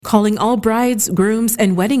calling all brides, grooms,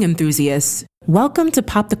 and wedding enthusiasts. Welcome to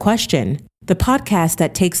Pop the Question, the podcast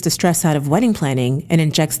that takes the stress out of wedding planning and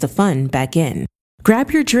injects the fun back in.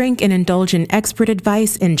 Grab your drink and indulge in expert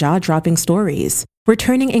advice and jaw-dropping stories. We're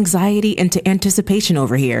turning anxiety into anticipation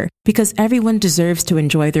over here because everyone deserves to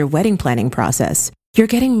enjoy their wedding planning process. You're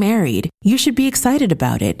getting married. You should be excited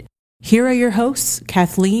about it. Here are your hosts,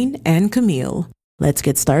 Kathleen and Camille. Let's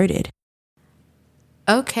get started.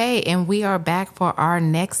 Okay, and we are back for our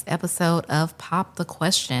next episode of Pop the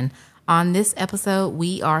Question. On this episode,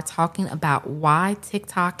 we are talking about why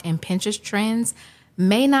TikTok and Pinterest trends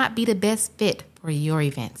may not be the best fit for your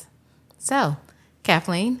event. So,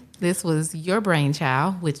 Kathleen, this was your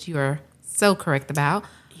brainchild, which you are so correct about.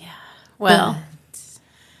 Yeah. Well,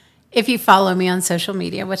 if you follow me on social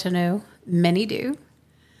media, which I know many do,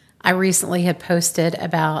 I recently had posted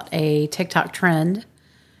about a TikTok trend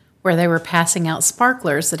where they were passing out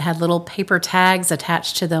sparklers that had little paper tags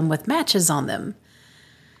attached to them with matches on them.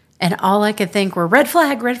 And all I could think were, red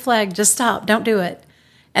flag, just stop, don't do it.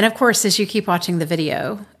 And of course, as you keep watching the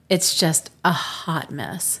video, it's just a hot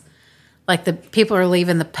mess. Like the people are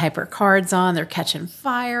leaving the paper cards on, they're catching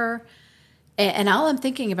fire. And all I'm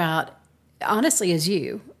thinking about, honestly, is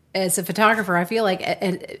you. As a photographer, I feel like,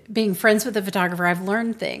 and being friends with a photographer, I've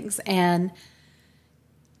learned things. And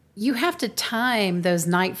you have to time those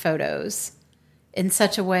night photos in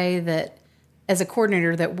such a way that, as a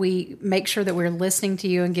coordinator, that we make sure that we're listening to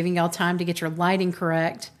you and giving y'all time to get your lighting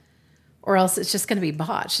correct, or else it's just going to be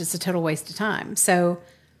botched. It's a total waste of time. So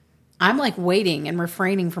I'm like waiting and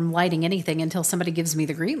refraining from lighting anything until somebody gives me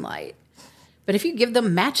the green light. But if you give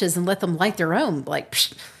them matches and let them light their own, like,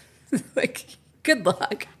 psh, like, good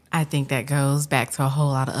luck. I think that goes back to a whole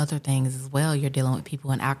lot of other things as well. You're dealing with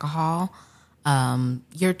people in alcohol.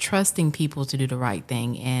 You're trusting people to do the right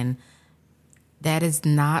thing, and that is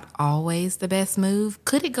not always the best move.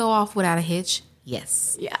 Could it go off without a hitch?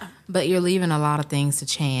 Yes. Yeah. But you're leaving a lot of things to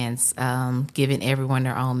chance, giving everyone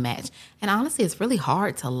their own match. And honestly, it's really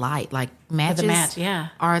hard to light. Like, matches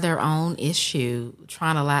are their own issue,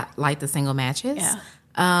 trying to light the single matches. Yeah.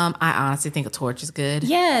 I honestly think a torch is good.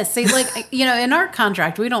 Yes. See, like, in our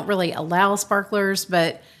contract, we don't really allow sparklers,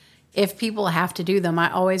 but if people have to do them, I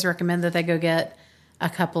always recommend that they go get a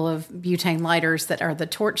couple of butane lighters that are the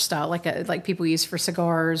torch style, like people use for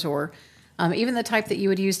cigars, or even the type that you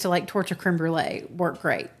would use to like torch a creme brulee work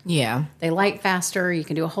great. Yeah. They light faster. You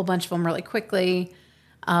can do a whole bunch of them really quickly.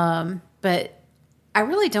 But I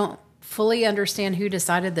really don't fully understand who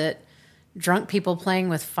decided that drunk people playing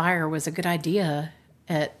with fire was a good idea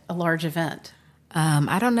at a large event.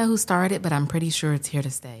 I don't know who started it, but I'm pretty sure it's here to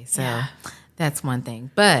stay. So that's one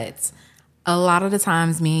thing. But a lot of the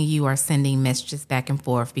times me and you are sending messages back and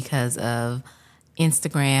forth because of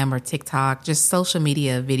Instagram or TikTok, just social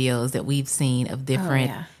media videos that we've seen of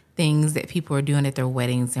different things that people are doing at their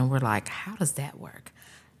weddings. And we're like, how does that work?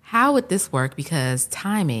 How would this work? Because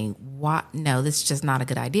timing, no, this is just not a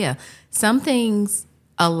good idea. Some things,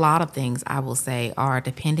 a lot of things, I will say, are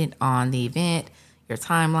dependent on the event, your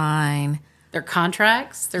timeline. Their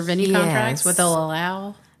contracts, their venue contracts, what they'll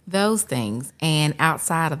allow. Those things. And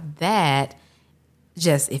outside of that,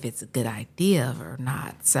 just if it's a good idea or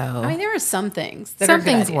not. So I mean, there are some things that some are good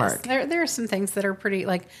things ideas. work. There are some things that are pretty,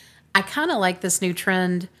 like, I kind of like this new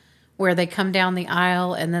trend where they come down the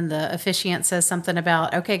aisle and then the officiant says something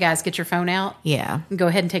about, okay, guys, get your phone out. Yeah. And go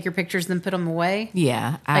ahead and take your pictures and then put them away.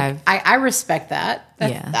 Yeah. I respect that.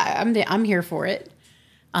 Yeah. I'm here for it.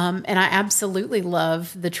 And I absolutely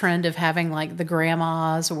love the trend of having like the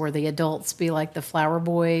grandmas or the adults be like the flower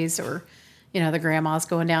boys, or, the grandmas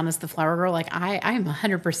going down as the flower girl. Like, I am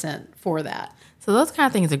 100% for that. So those kind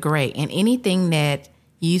of things are great. And anything that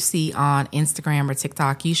you see on Instagram or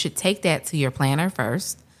TikTok, you should take that to your planner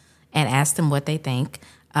first and ask them what they think.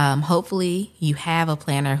 Hopefully you have a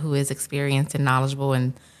planner who is experienced and knowledgeable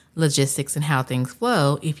in logistics and how things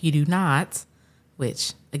flow. If you do not,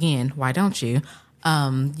 which, again, why don't you?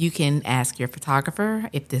 You can ask your photographer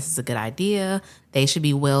if this is a good idea. They should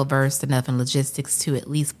be well-versed enough in logistics to at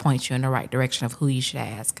least point you in the right direction of who you should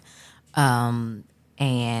ask. And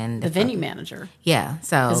the venue manager. Yeah.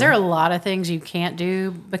 So, because there are a lot of things you can't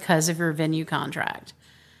do because of your venue contract.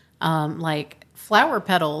 Like flower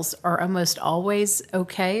petals are almost always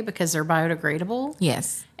okay because they're biodegradable.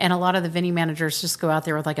 Yes. And a lot of the venue managers just go out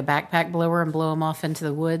there with like a backpack blower and blow them off into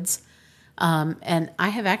the woods. And I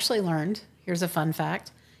have actually learned, here's a fun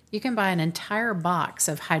fact, you can buy an entire box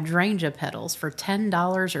of hydrangea petals for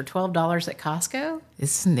 $10 or $12 at Costco.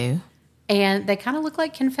 This is new. And they kind of look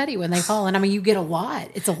like confetti when they fall. And I mean, you get a lot.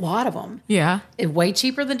 It's a lot of them. Yeah. It's way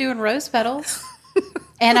cheaper than doing rose petals.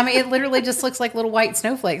 And I mean, it literally just looks like little white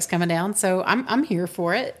snowflakes coming down. So I'm here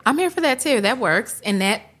for it. I'm here for that too. That works. And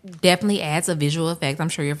that definitely adds a visual effect. I'm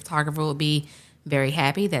sure your photographer will be very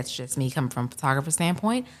happy. That's just me coming from a photographer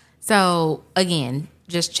standpoint. So again,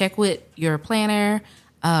 just check with your planner,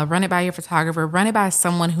 run it by your photographer, run it by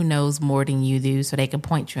someone who knows more than you do so they can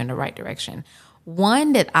point you in the right direction.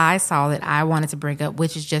 One that I saw that I wanted to bring up,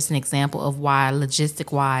 which is just an example of why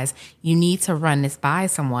logistic-wise you need to run this by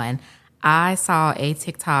someone. I saw a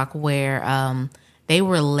TikTok where they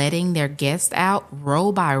were letting their guests out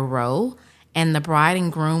row by row, and the bride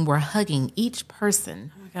and groom were hugging each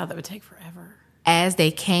person. Oh my God, that would take forever. As they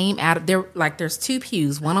came out of there, like there's two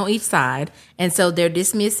pews, one on each side. And so they're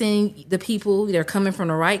dismissing the people. They're coming from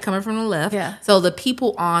the right, coming from the left. Yeah. So the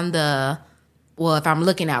people on if I'm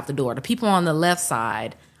looking out the door, the people on the left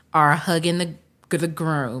side are hugging the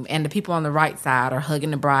groom, and the people on the right side are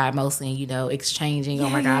hugging the bride mostly, exchanging, oh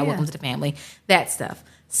my God, welcome to the family, that stuff.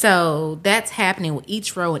 So that's happening with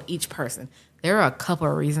each row and each person. There are a couple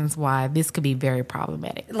of reasons why this could be very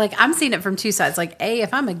problematic. Like, I'm seeing it from two sides. Like,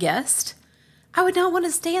 if I'm a guest, I would not want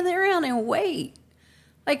to stand there around and wait.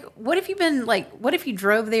 Like, what if you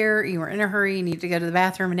drove there, you were in a hurry, you need to go to the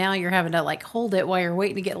bathroom, and now you're having to, hold it while you're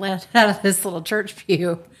waiting to get let out of this little church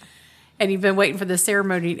pew, and you've been waiting for the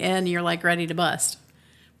ceremony to end, and you're, ready to bust.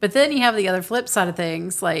 But then you have the other flip side of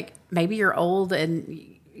things, like, maybe you're old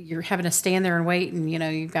and you're having to stand there and wait, and,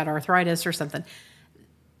 you've got arthritis or something.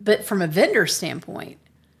 But from a vendor standpoint,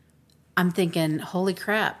 I'm thinking, holy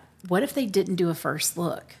crap, what if they didn't do a first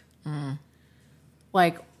look?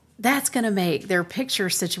 That's going to make their picture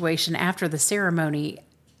situation after the ceremony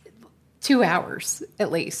 2 hours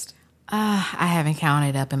at least. I haven't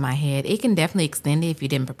counted up in my head. It can definitely extend it if you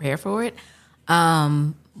didn't prepare for it.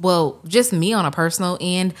 Well, just me on a personal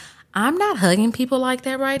end, I'm not hugging people like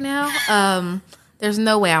that right now. There's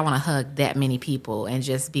no way I want to hug that many people and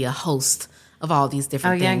just be a host of all these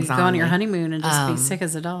different things. Go on your honeymoon and just be sick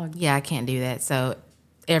as a dog. Yeah, I can't do that. So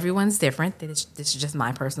everyone's different. This is just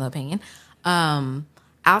my personal opinion.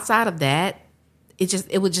 Outside of that,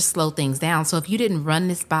 it would just slow things down. So if you didn't run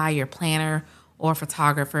this by your planner or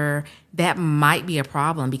photographer, that might be a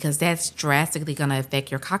problem because that's drastically going to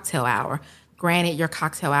affect your cocktail hour. Granted, your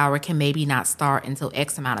cocktail hour can maybe not start until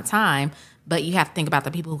X amount of time, but you have to think about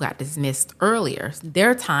the people who got dismissed earlier.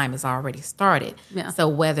 Their time is already started. Yeah. So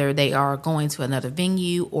whether they are going to another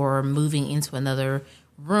venue or moving into another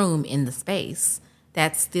room in the space,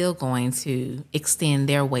 that's still going to extend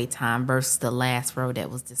their wait time versus the last row that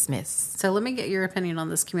was dismissed. So let me get your opinion on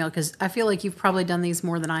this, Camille, because I feel like you've probably done these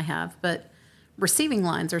more than I have, but receiving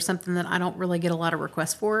lines are something that I don't really get a lot of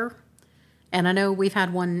requests for. And I know we've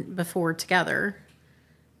had one before together.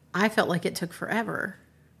 I felt like it took forever.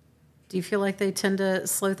 Do you feel like they tend to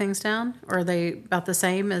slow things down? Or are they about the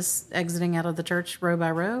same as exiting out of the church row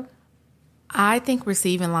by row? I think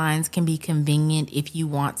receiving lines can be convenient if you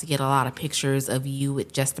want to get a lot of pictures of you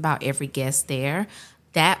with just about every guest there.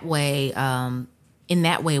 That way, in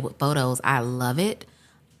that way with photos, I love it.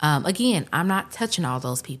 Again, I'm not touching all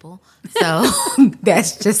those people. So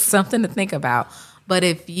that's just something to think about. But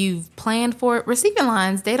if you've planned for it, receiving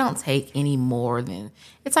lines, they don't take any more than,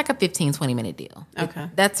 it's like a 15, 20-minute deal. Okay.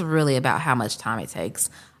 That's really about how much time it takes.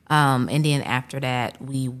 And then after that,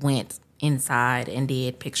 we went inside and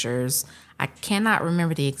did pictures. I cannot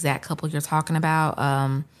remember the exact couple you're talking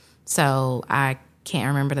about. So I can't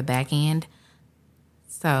remember the back end.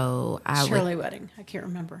 So Shirley wedding. I can't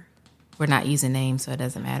remember. We're not using names, so it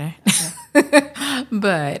doesn't matter. Okay.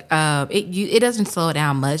 But it doesn't slow it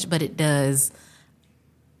down much, but it does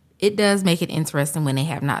make it interesting when they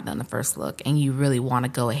have not done the first look and you really want to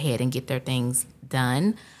go ahead and get their things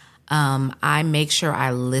done. I make sure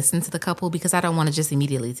I listen to the couple because I don't want to just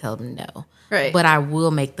immediately tell them no. Right. But I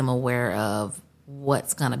will make them aware of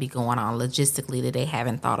what's going to be going on logistically that they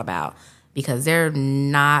haven't thought about because they're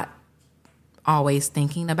not always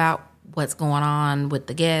thinking about what's going on with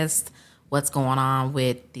the guest, what's going on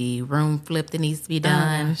with the room flip that needs to be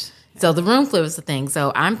done. So the room flip is the thing.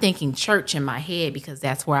 So I'm thinking church in my head because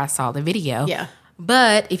that's where I saw the video. Yeah.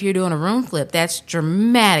 But if you're doing a room flip, that's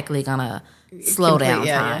dramatically going to slow down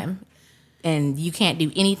time. Yeah. And you can't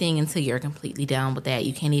do anything until you're completely done with that.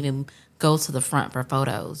 You can't even go to the front for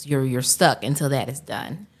photos. You're stuck until that is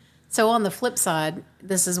done. So on the flip side,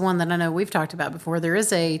 this is one that I know we've talked about before. There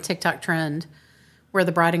is a TikTok trend where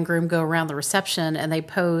the bride and groom go around the reception and they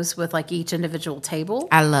pose with like each individual table.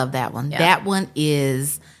 I love that one. Yeah. That one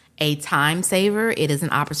is a time saver. It is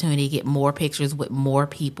an opportunity to get more pictures with more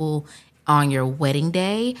people on your wedding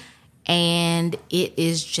day. And it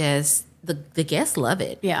is just the guests love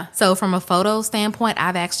it. Yeah. So from a photo standpoint,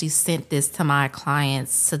 I've actually sent this to my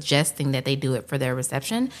clients suggesting that they do it for their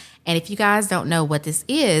reception. And if you guys don't know what this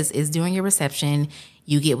is during your reception,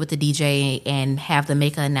 you get with the DJ and have them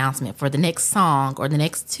make an announcement for the next song or the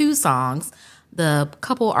next 2 songs. The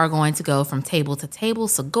couple are going to go from table to table.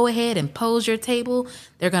 So go ahead and pose your table.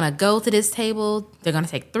 They're going to go to this table. They're going to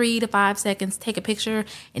take 3 to 5 seconds, take a picture,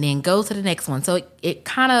 and then go to the next one. So it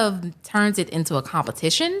kind of turns it into a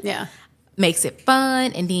competition. Yeah. Makes it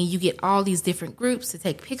fun. And then you get all these different groups to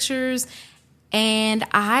take pictures. And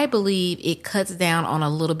I believe it cuts down on a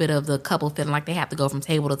little bit of the couple feeling like they have to go from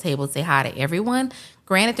table to table to say hi to everyone.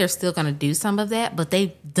 Granted, they're still going to do some of that, but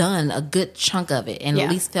they've done a good chunk of it and at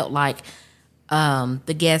least felt like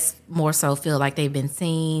the guests more so feel like they've been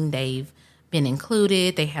seen, they've been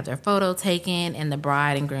included, they have their photo taken, and the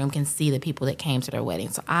bride and groom can see the people that came to their wedding.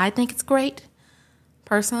 So I think it's great.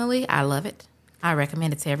 Personally, I love it. I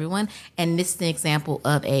recommend it to everyone. And this is an example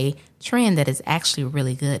of a trend that is actually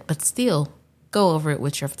really good, but still go over it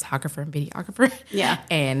with your photographer and videographer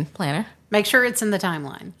and planner. Make sure it's in the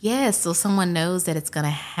timeline. Yes, so someone knows that it's going to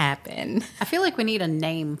happen. I feel like we need a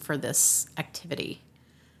name for this activity.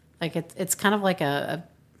 Like it's kind of like a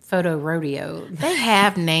photo rodeo. They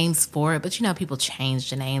have names for it, but people change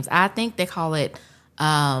the names. I think they call it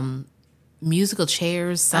musical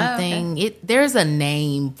chairs, something. Oh, okay. There's a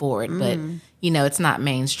name for it, but it's not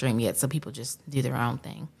mainstream yet, so people just do their own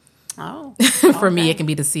thing. Oh. For me, it can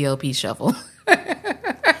be the COP shuffle.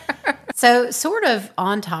 So sort of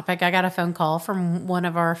on topic, I got a phone call from one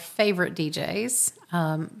of our favorite DJs.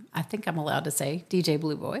 I think I'm allowed to say DJ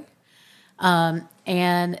Blue Boy.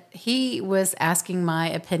 And he was asking my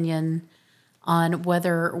opinion on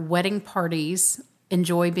whether wedding parties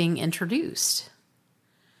enjoy being introduced.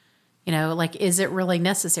 Like, is it really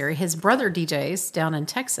necessary? His brother DJs down in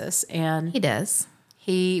Texas, and He does.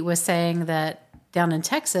 he was saying that down in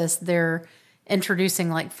Texas, they're introducing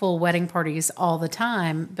like full wedding parties all the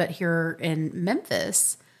time. But here in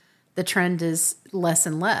Memphis, the trend is less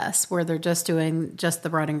and less, where they're just doing just the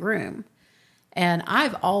bride and groom. And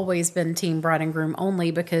I've always been team bride and groom only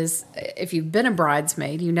because if you've been a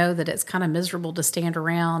bridesmaid, you know that it's kind of miserable to stand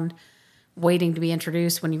around waiting to be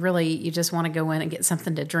introduced when you just want to go in and get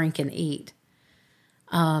something to drink and eat.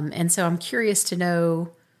 And so I'm curious to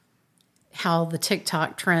know how the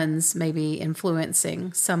TikTok trends may be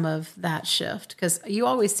influencing some of that shift. Because you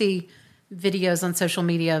always see videos on social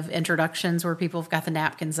media of introductions where people have got the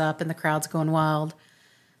napkins up and the crowd's going wild.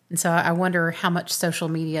 And so I wonder how much social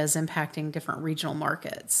media is impacting different regional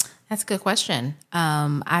markets. That's a good question.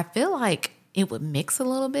 I feel like it would mix a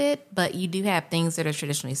little bit, but you do have things that are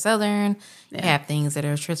traditionally Southern. You have things that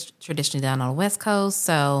are traditionally done on the West Coast.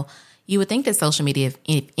 So you would think that social media,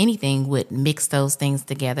 if anything, would mix those things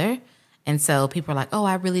together. And so people are like, oh,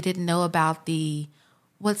 I really didn't know about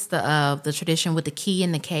what's the tradition with the key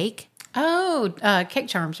in the cake? Oh, cake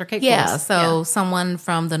charms or cake balls. Yeah, someone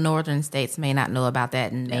from the northern states may not know about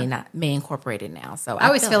that and may incorporate it now. So I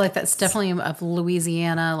always feel like that's definitely of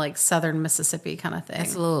Louisiana, like southern Mississippi kind of thing.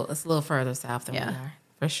 It's a little further south than we are,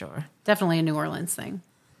 for sure. Definitely a New Orleans thing.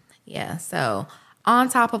 Yeah. So on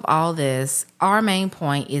top of all this, our main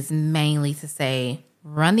point is mainly to say,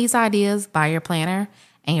 run these ideas by your planner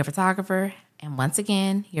and your photographer, and once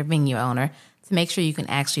again, your venue owner, to make sure you can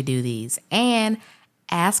actually do these. And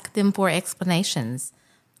ask them for explanations.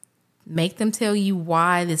 Make them tell you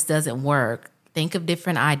why this doesn't work. Think of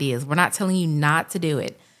different ideas. We're not telling you not to do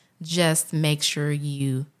it. Just make sure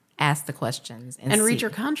you ask the questions. And read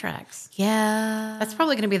your contracts. Yeah. That's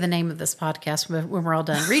probably going to be the name of this podcast when we're all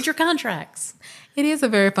done. Read your contracts. It is a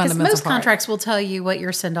very fundamental Because most part. Contracts will tell you what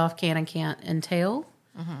your send-off can and can't entail.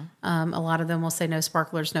 Mm-hmm. A lot of them will say no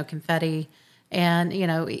sparklers, no confetti. And,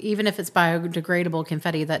 even if it's biodegradable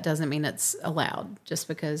confetti, that doesn't mean it's allowed just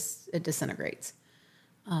because it disintegrates.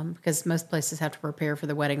 Because most places have to prepare for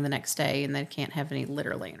the wedding the next day and they can't have any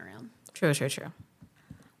litter laying around. True.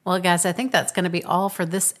 Well, guys, I think that's going to be all for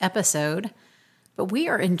this episode. But we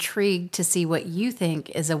are intrigued to see what you think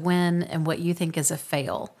is a win and what you think is a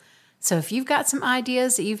fail. So if you've got some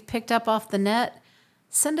ideas that you've picked up off the net,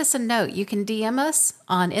 send us a note. You can DM us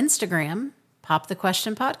on Instagram, Pop the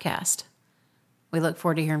Question Podcast. We look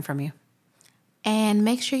forward to hearing from you. And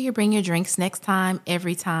make sure you bring your drinks next time,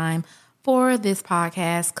 every time for this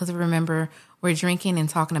podcast. Because remember, we're drinking and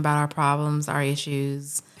talking about our problems, our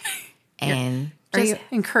issues. And are you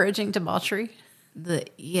encouraging debauchery?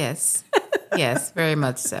 Yes, very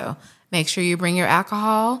much so. Make sure you bring your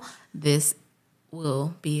alcohol. This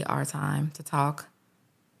will be our time to talk.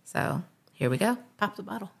 So here we go. Pop the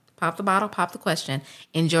bottle. Pop the bottle, pop the question.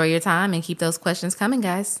 Enjoy your time and keep those questions coming,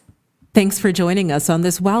 guys. Thanks for joining us on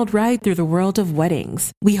this wild ride through the world of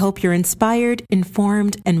weddings. We hope you're inspired,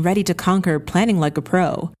 informed, and ready to conquer planning like a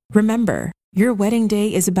pro. Remember, your wedding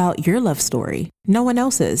day is about your love story, no one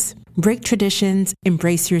else's. Break traditions,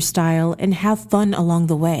 embrace your style, and have fun along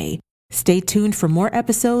the way. Stay tuned for more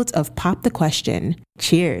episodes of Pop the Question.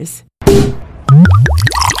 Cheers.